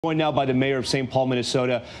Joined now by the mayor of St. Paul,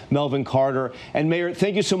 Minnesota, Melvin Carter. And Mayor,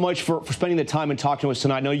 thank you so much for spending the time and talking to us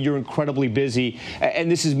tonight. I know you're incredibly busy, and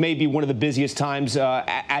this is maybe one of the busiest times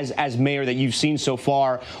as mayor that you've seen so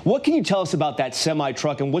far. What can you tell us about that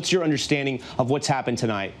semi-truck, and what's your understanding of what's happened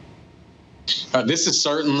tonight? This is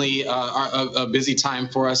certainly a busy time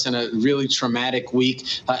for us and a really traumatic week,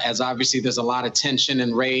 as obviously there's a lot of tension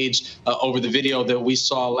and rage over the video that we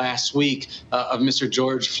saw last week of Mr.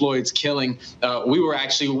 George Floyd's killing. We were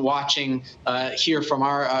actually watching here from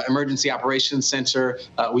our emergency operations center.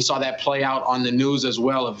 We saw that play out on the news as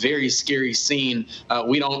well, a very scary scene.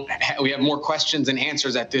 We have more questions than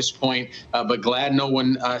answers at this point, but glad no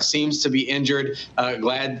one seems to be injured.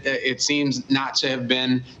 Glad it seems not to have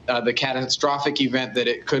been the catastrophic event that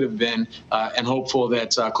it could have been, and hopeful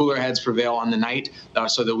that cooler heads prevail on the night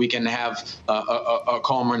so that we can have a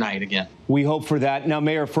calmer night again. We hope for that. Now,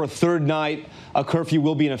 Mayor, for a third night, a curfew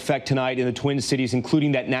will be in effect tonight in the Twin Cities,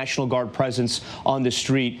 including that National Guard presence on the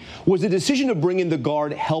street. Was the decision to bring in the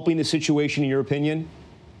Guard helping the situation, in your opinion?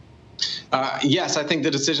 Yes, I think the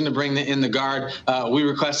decision to bring in the Guard, we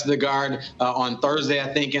requested the Guard on Thursday,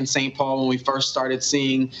 I think, in St. Paul when we first started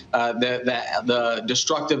seeing the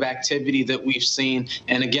destructive activity that we've seen.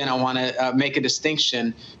 And again, I want to make a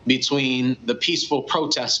distinction between the peaceful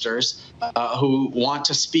protesters who want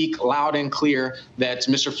to speak loud and clear that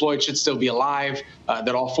Mr. Floyd should still be alive,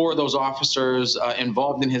 that all four of those officers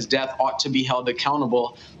involved in his death ought to be held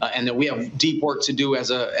accountable, and that we have deep work to do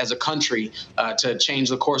as a country to change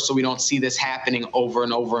the course so we don't see this happening over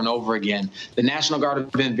and over and over again. The National Guard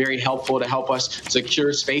have been very helpful to help us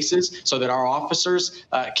secure spaces so that our officers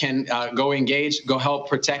can go engage, go help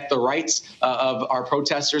protect the rights of our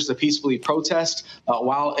protesters to peacefully protest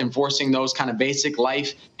while enforcing those kind of basic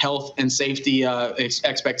life, health, and safety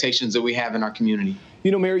expectations that we have in our community. You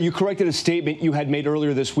know, Mayor, you corrected a statement you had made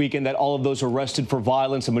earlier this weekend that all of those arrested for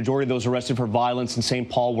violence, a majority of those arrested for violence in St.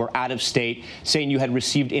 Paul, were out of state, saying you had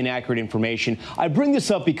received inaccurate information. I bring this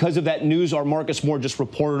up because of that news our Marcus Moore just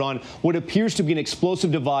reported on what appears to be an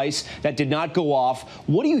explosive device that did not go off.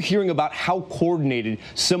 What are you hearing about how coordinated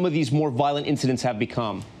some of these more violent incidents have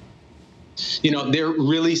become? You know, there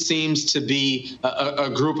really seems to be a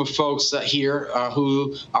group of folks here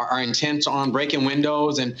who are intent on breaking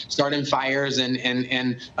windows and starting fires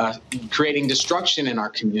and creating destruction in our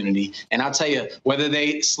community. And I'll tell you, whether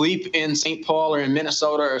they sleep in St. Paul or in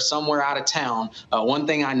Minnesota or somewhere out of town, one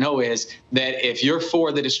thing I know is that if you're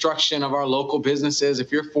for the destruction of our local businesses,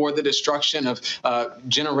 if you're for the destruction of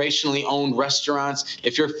generationally owned restaurants,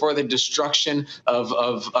 if you're for the destruction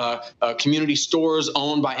of community stores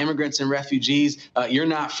owned by immigrants and refugees, you're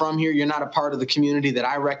not from here. You're not a part of the community that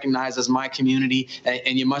I recognize as my community,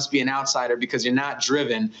 and you must be an outsider because you're not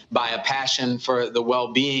driven by a passion for the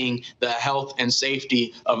well-being, the health and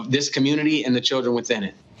safety of this community and the children within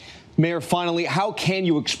it. Mayor, finally, how can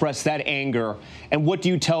you express that anger, and what do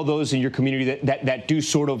you tell those in your community that do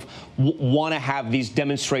sort of want to have these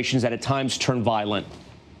demonstrations that at times turn violent?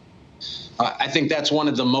 I think that's one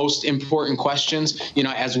of the most important questions. You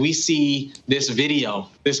know, as we see this video,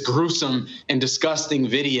 this gruesome and disgusting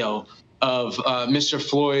video of Mr.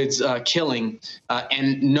 Floyd's killing,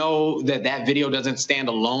 and know that that video doesn't stand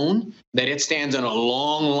alone, that it stands in a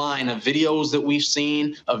long line of videos that we've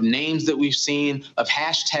seen, of names that we've seen, of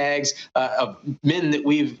hashtags, of men that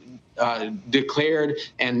we've declared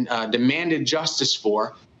and demanded justice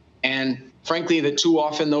for. And frankly, that too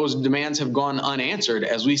often those demands have gone unanswered,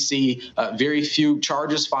 as we see very few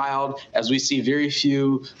charges filed, as we see very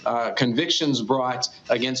few convictions brought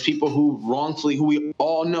against people who we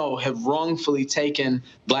all know have wrongfully taken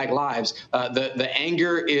Black lives. The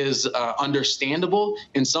anger is understandable.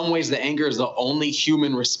 In some ways, the anger is the only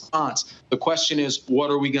human response. The question is, what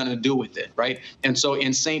are we going to do with it, right? And so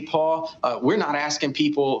in St. Paul, we're not asking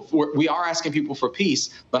people, we are asking people for peace,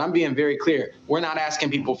 but I'm being very clear. We're not asking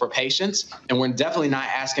people for patience. And we're definitely not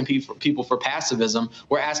asking people for pacifism.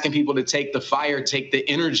 We're asking people to take the fire, take the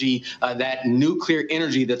energy, that nuclear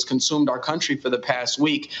energy that's consumed our country for the past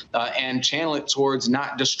week, and channel it towards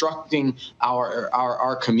not destructing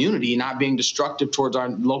our community, not being destructive towards our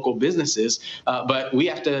local businesses. But we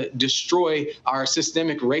have to destroy our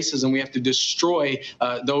systemic racism. We have to destroy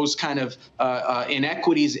those kind of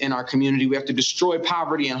inequities in our community. We have to destroy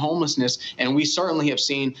poverty and homelessness. And we certainly have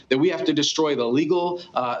seen that we have to destroy the legal,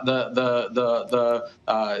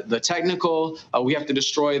 the technical. We have to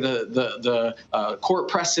destroy the court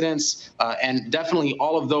precedents, and definitely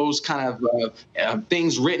all of those kind of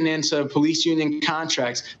things written into police union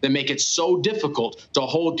contracts that make it so difficult to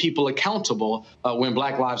hold people accountable when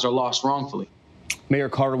Black lives are lost wrongfully. Mayor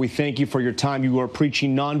Carter, we thank you for your time. You are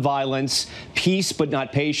preaching nonviolence, peace, but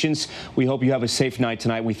not patience. We hope you have a safe night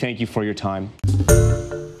tonight. We thank you for your time.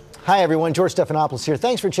 Hi, everyone. George Stephanopoulos here.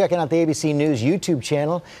 Thanks for checking out the ABC News YouTube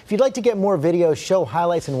channel. If you'd like to get more videos, show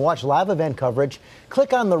highlights, and watch live event coverage,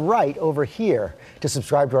 click on the right over here to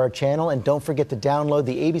subscribe to our channel. And don't forget to download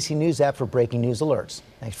the ABC News app for breaking news alerts.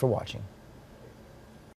 Thanks for watching.